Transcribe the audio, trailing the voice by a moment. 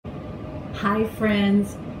Hi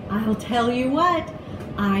friends, I'll tell you what,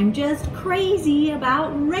 I'm just crazy about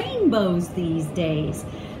rainbows these days.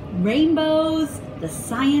 Rainbows, the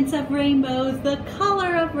science of rainbows, the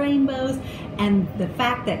color of rainbows, and the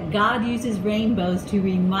fact that God uses rainbows to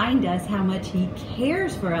remind us how much He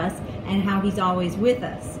cares for us and how He's always with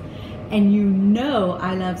us. And you know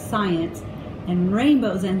I love science, and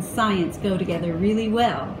rainbows and science go together really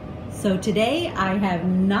well. So today I have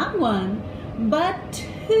not one, but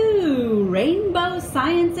two rainbow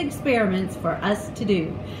science experiments for us to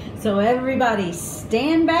do. So everybody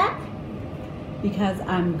stand back, because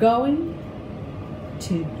I'm going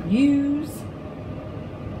to use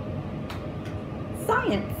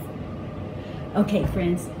science. Okay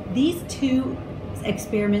friends, these two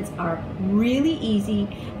experiments are really easy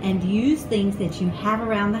and use things that you have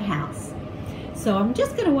around the house. So I'm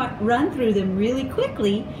just going to run through them really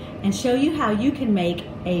quickly and show you how you can make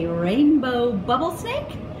a rainbow bubble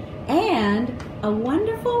snake and a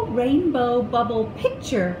wonderful rainbow bubble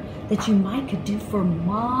picture that you might could do for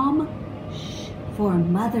Mom for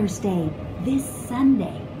Mother's Day this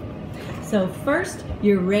Sunday. So first,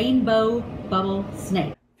 your rainbow bubble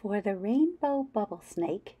snake. For the rainbow bubble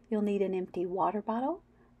snake, you'll need an empty water bottle,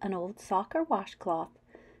 an old sock or washcloth,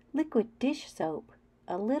 liquid dish soap,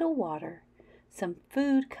 a little water, some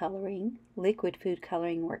food coloring, liquid food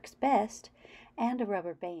coloring works best, and a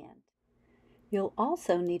rubber band. You'll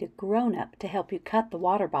also need a grown-up to help you cut the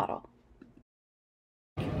water bottle.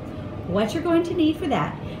 What you're going to need for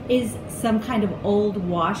that is some kind of old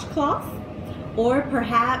washcloth or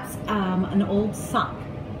perhaps an old sock.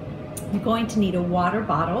 You're going to need a water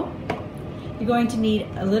bottle. You're going to need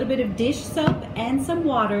a little bit of dish soap and some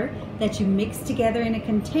water that you mix together in a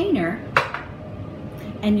container.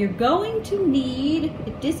 And you're going to need,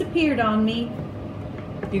 it disappeared on me,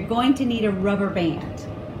 you're going to need a rubber band.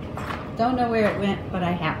 Don't know where it went, but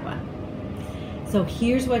I have one. So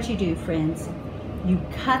here's what you do, friends. You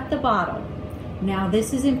cut the bottle. Now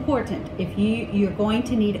this is important. If you're going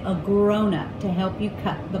to need a grown-up to help you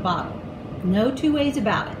cut the bottle. No two ways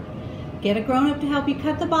about it. Get a grown-up to help you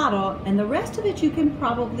cut the bottle, and the rest of it you can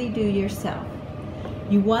probably do yourself.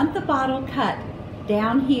 You want the bottle cut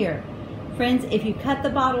down here. Friends, if you cut the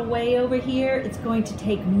bottle way over here, it's going to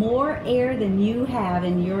take more air than you have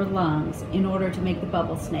in your lungs in order to make the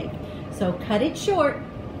bubble snake. So cut it short,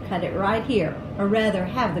 cut it right here, or rather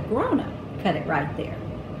have the grown-up cut it right there.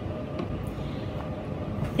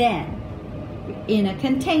 Then, in a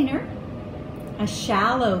container, a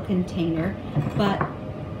shallow container, but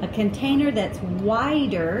a container that's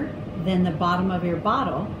wider than the bottom of your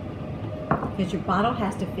bottle, because your bottle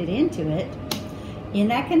has to fit into it. In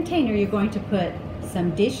that container, you're going to put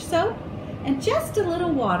some dish soap and just a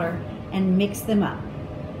little water and mix them up.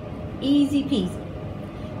 Easy peasy.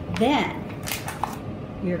 Then,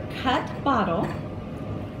 your cut bottle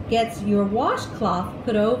gets your washcloth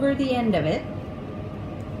put over the end of it,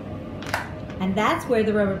 and that's where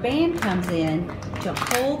the rubber band comes in to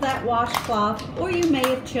hold that washcloth, or you may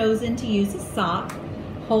have chosen to use a sock,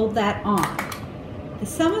 hold that on.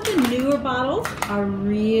 Some of the newer bottles are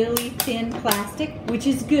really thin plastic, which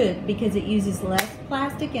is good because it uses less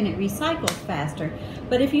plastic and it recycles faster.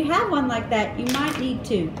 But if you have one like that, you might need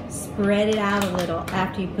to spread it out a little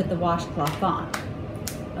after you put the washcloth on.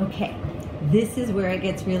 Okay, this is where it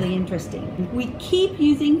gets really interesting. We keep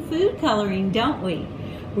using food coloring, don't we?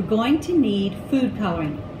 We're going to need food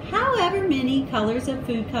coloring, however many colors of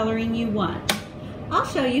food coloring you want. I'll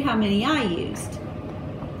show you how many I used.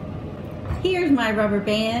 Here's my rubber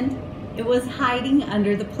band. It was hiding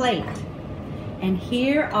under the plate. And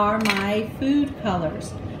here are my food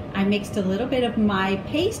colors. I mixed a little bit of my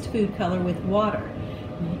paste food color with water.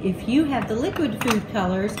 If you have the liquid food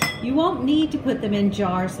colors, you won't need to put them in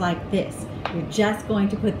jars like this. You're just going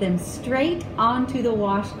to put them straight onto the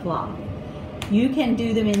washcloth. You can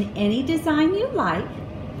do them in any design you like,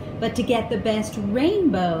 but to get the best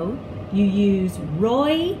rainbow, you use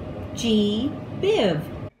Roy G. Biv.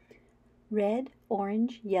 Red,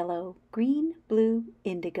 orange, yellow, green, blue,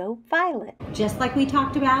 indigo, violet. Just like we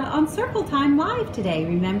talked about on Circle Time Live today,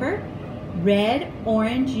 remember? Red,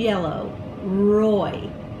 orange, yellow, Roy.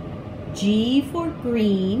 G for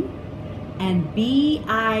green, and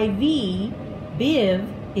B-I-V,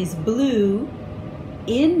 Biv, is blue.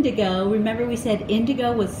 Indigo, remember we said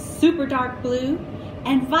indigo was super dark blue,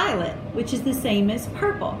 and violet, which is the same as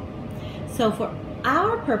purple. So for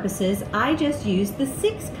our purposes, I just used the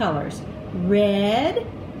 6 colors. Red,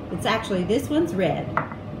 it's actually, this one's red.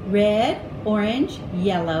 Red, orange,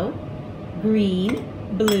 yellow, green,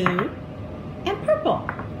 blue, and purple.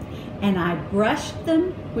 And I brushed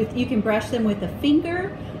them with, you can brush them with a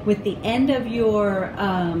finger, with the end of your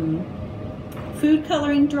food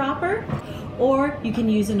coloring dropper, or you can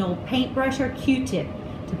use an old paintbrush or Q-tip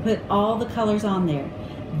to put all the colors on there.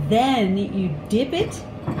 Then you dip it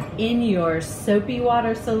in your soapy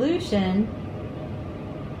water solution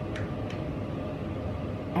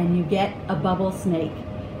and you get a bubble snake.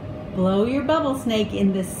 Blow your bubble snake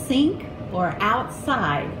in the sink or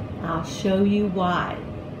outside. I'll show you why.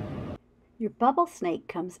 Your bubble snake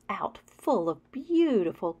comes out full of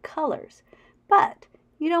beautiful colors, but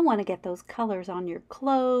you don't want to get those colors on your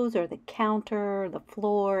clothes or the counter, or the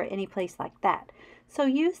floor, any place like that. So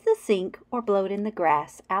use the sink or blow it in the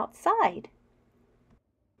grass outside.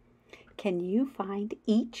 Can you find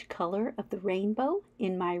each color of the rainbow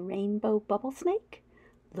in my rainbow bubble snake?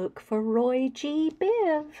 Look for Roy G.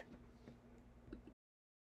 Biv.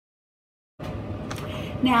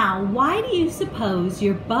 Now, why do you suppose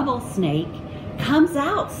your bubble snake comes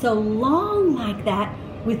out so long like that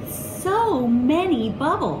with so many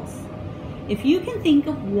bubbles? If you can think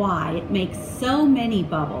of why it makes so many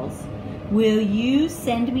bubbles, will you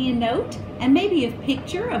send me a note and maybe a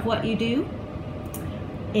picture of what you do?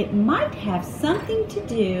 It might have something to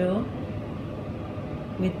do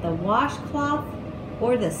with the washcloth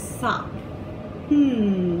or the sock.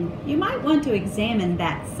 You might want to examine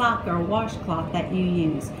that sock or washcloth that you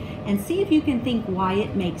use and see if you can think why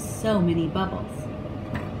it makes so many bubbles.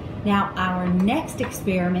 Now, our next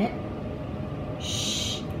experiment,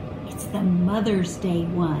 it's the Mother's Day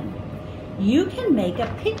one. You can make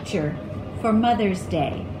a picture for Mother's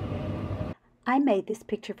Day. I made this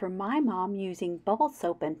picture for my mom using bubble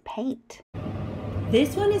soap and paint.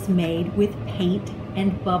 This one is made with paint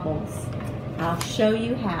and bubbles. I'll show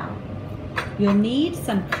you how. You'll need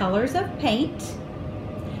some colors of paint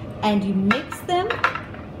and you mix them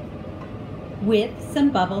with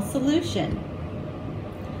some bubble solution.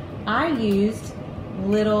 I used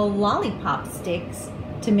little lollipop sticks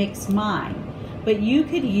to mix mine, but you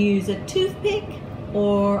could use a toothpick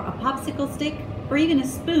or a popsicle stick or even a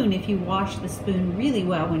spoon if you wash the spoon really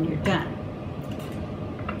well when you're done.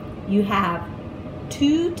 You have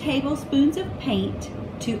 2 tablespoons of paint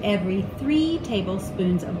to every 3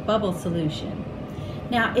 tablespoons of bubble solution.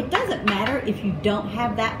 Now, it doesn't matter if you don't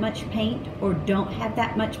have that much paint or don't have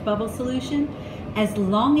that much bubble solution, as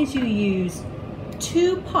long as you use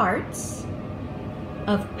 2 parts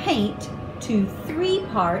of paint to 3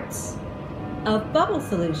 parts of bubble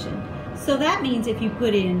solution. So that means if you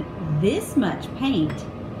put in this much paint,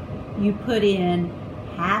 you put in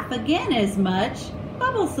half again as much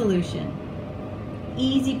bubble solution.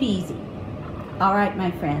 Easy peasy. All right, my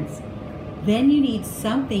friends, then you need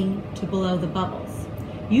something to blow the bubbles.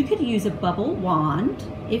 You could use a bubble wand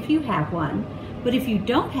if you have one, but if you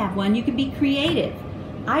don't have one, you can be creative.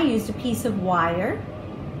 I used a piece of wire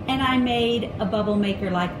and I made a bubble maker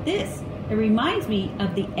like this. It reminds me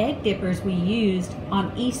of the egg dippers we used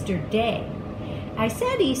on Easter Day. I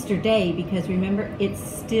said Easter Day because remember, it's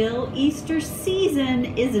still Easter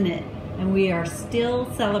season, isn't it? And we are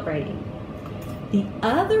still celebrating. The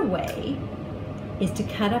other way is to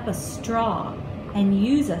cut up a straw and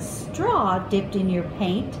use a straw dipped in your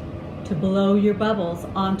paint to blow your bubbles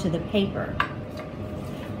onto the paper.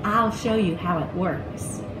 I'll show you how it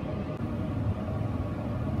works.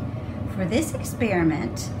 For this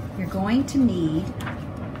experiment, you're going to need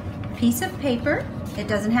a piece of paper. It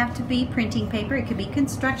doesn't have to be printing paper, it could be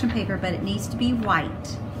construction paper, but it needs to be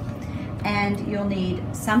white. And you'll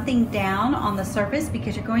need something down on the surface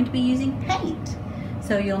because you're going to be using paint.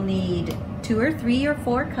 So you'll need 2 or 3 or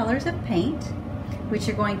 4 colors of paint, which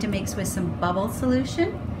you're going to mix with some bubble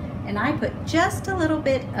solution. And I put just a little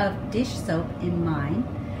bit of dish soap in mine.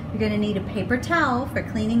 You're going to need a paper towel for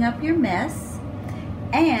cleaning up your mess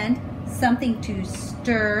and something to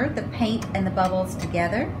stir the paint and the bubbles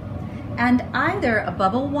together. And either a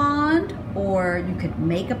bubble wand, or you could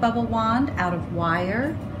make a bubble wand out of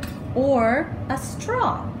wire, or a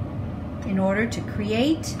straw in order to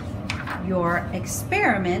create your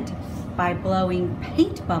experiment by blowing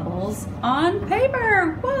paint bubbles on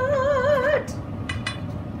paper. What?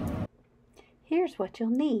 Here's what you'll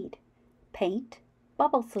need: paint,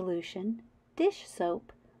 bubble solution, dish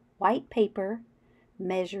soap, white paper,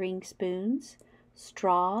 measuring spoons,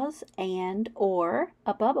 straws and/or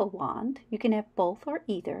a bubble wand. You can have both or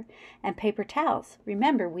either, and paper towels.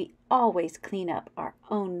 Remember, we always clean up our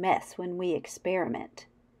own mess when we experiment.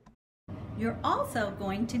 You're also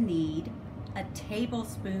going to need a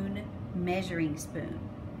tablespoon measuring spoon.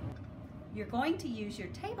 You're going to use your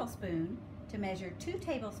tablespoon to measure 2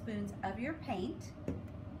 tablespoons of your paint,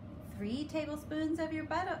 3 tablespoons of your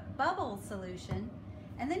bubble solution,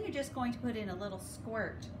 and then you're just going to put in a little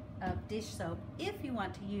squirt of dish soap if you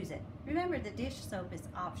want to use it. Remember, the dish soap is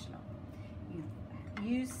optional. You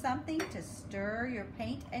use something to stir your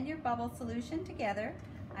paint and your bubble solution together.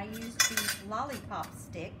 I used these lollipop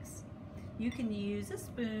sticks. You can use a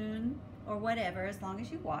spoon or whatever as long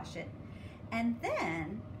as you wash it. And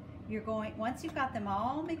then once you've got them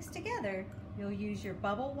all mixed together, you'll use your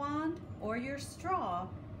bubble wand or your straw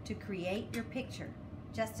to create your picture.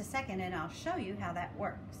 Just a second and I'll show you how that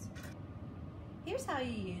works. Here's how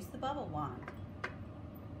you use the bubble wand.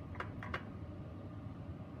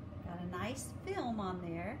 Got a nice film on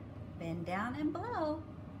there. Bend down and blow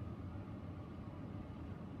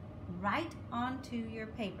right onto your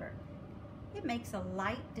paper. It makes a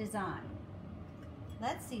light design.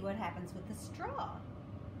 Let's see what happens with the straw.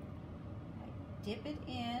 I dip it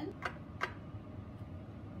in.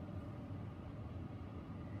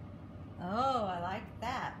 Oh, I like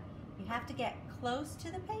that. You have to get close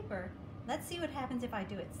to the paper. Let's see what happens if I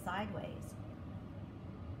do it sideways.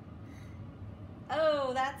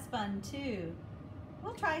 Oh, that's fun too.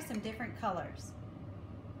 We'll try some different colors.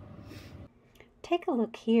 Take a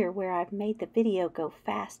look here where I've made the video go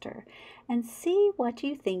faster and see what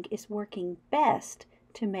you think is working best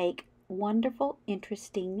to make wonderful,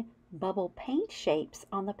 interesting bubble paint shapes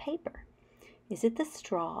on the paper. Is it the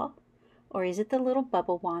straw or is it the little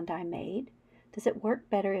bubble wand I made? Does it work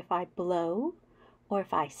better if I blow or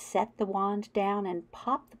if I set the wand down and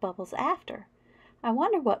pop the bubbles after? I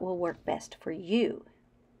wonder what will work best for you.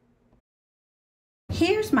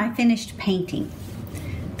 Here's my finished painting.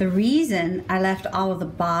 The reason I left all of the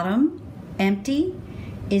bottom empty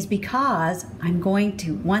is because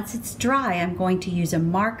once it's dry, I'm going to use a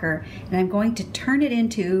marker and I'm going to turn it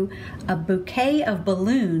into a bouquet of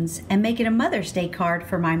balloons and make it a Mother's Day card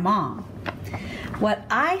for my mom. What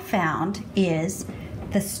I found is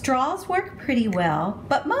the straws work pretty well,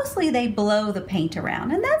 but mostly they blow the paint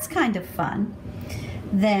around, and that's kind of fun.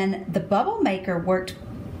 Then the bubble maker worked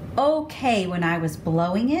okay when I was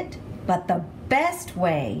blowing it, but the best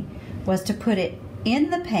way was to put it in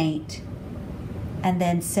the paint and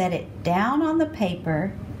then set it down on the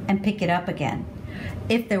paper and pick it up again.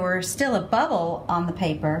 If there were still a bubble on the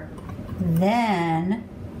paper, then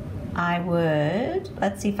I would,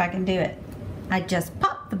 let's see if I can do it. I'd just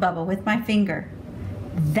pop the bubble with my finger.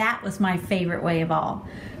 That was my favorite way of all.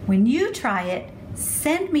 When you try it,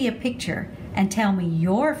 send me a picture and tell me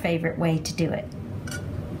your favorite way to do it.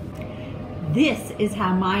 This is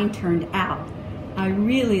how mine turned out. I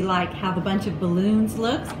really like how the bunch of balloons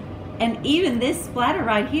looks, and even this splatter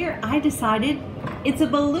right here, I decided it's a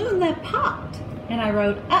balloon that popped, and I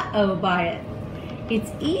wrote "uh-oh" by it.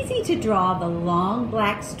 It's easy to draw the long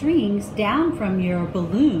black strings down from your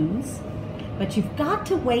balloons, but you've got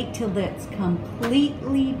to wait till it's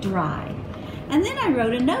completely dry. And then I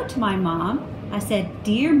wrote a note to my mom. I said,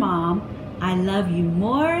 "Dear Mom, I love you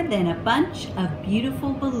more than a bunch of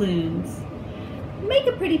beautiful balloons." Make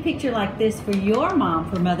a pretty picture like this for your mom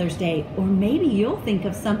for Mother's Day, or maybe you'll think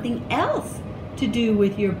of something else to do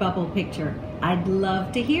with your bubble picture. I'd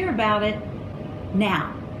love to hear about it.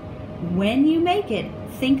 Now, when you make it,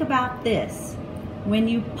 think about this. When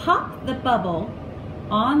you pop the bubble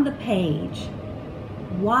on the page,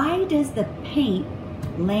 why does the paint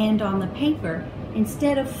land on the paper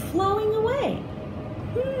instead of flowing away?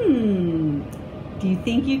 Do you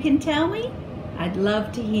think you can tell me? I'd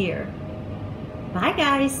love to hear. Bye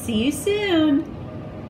guys, see you soon.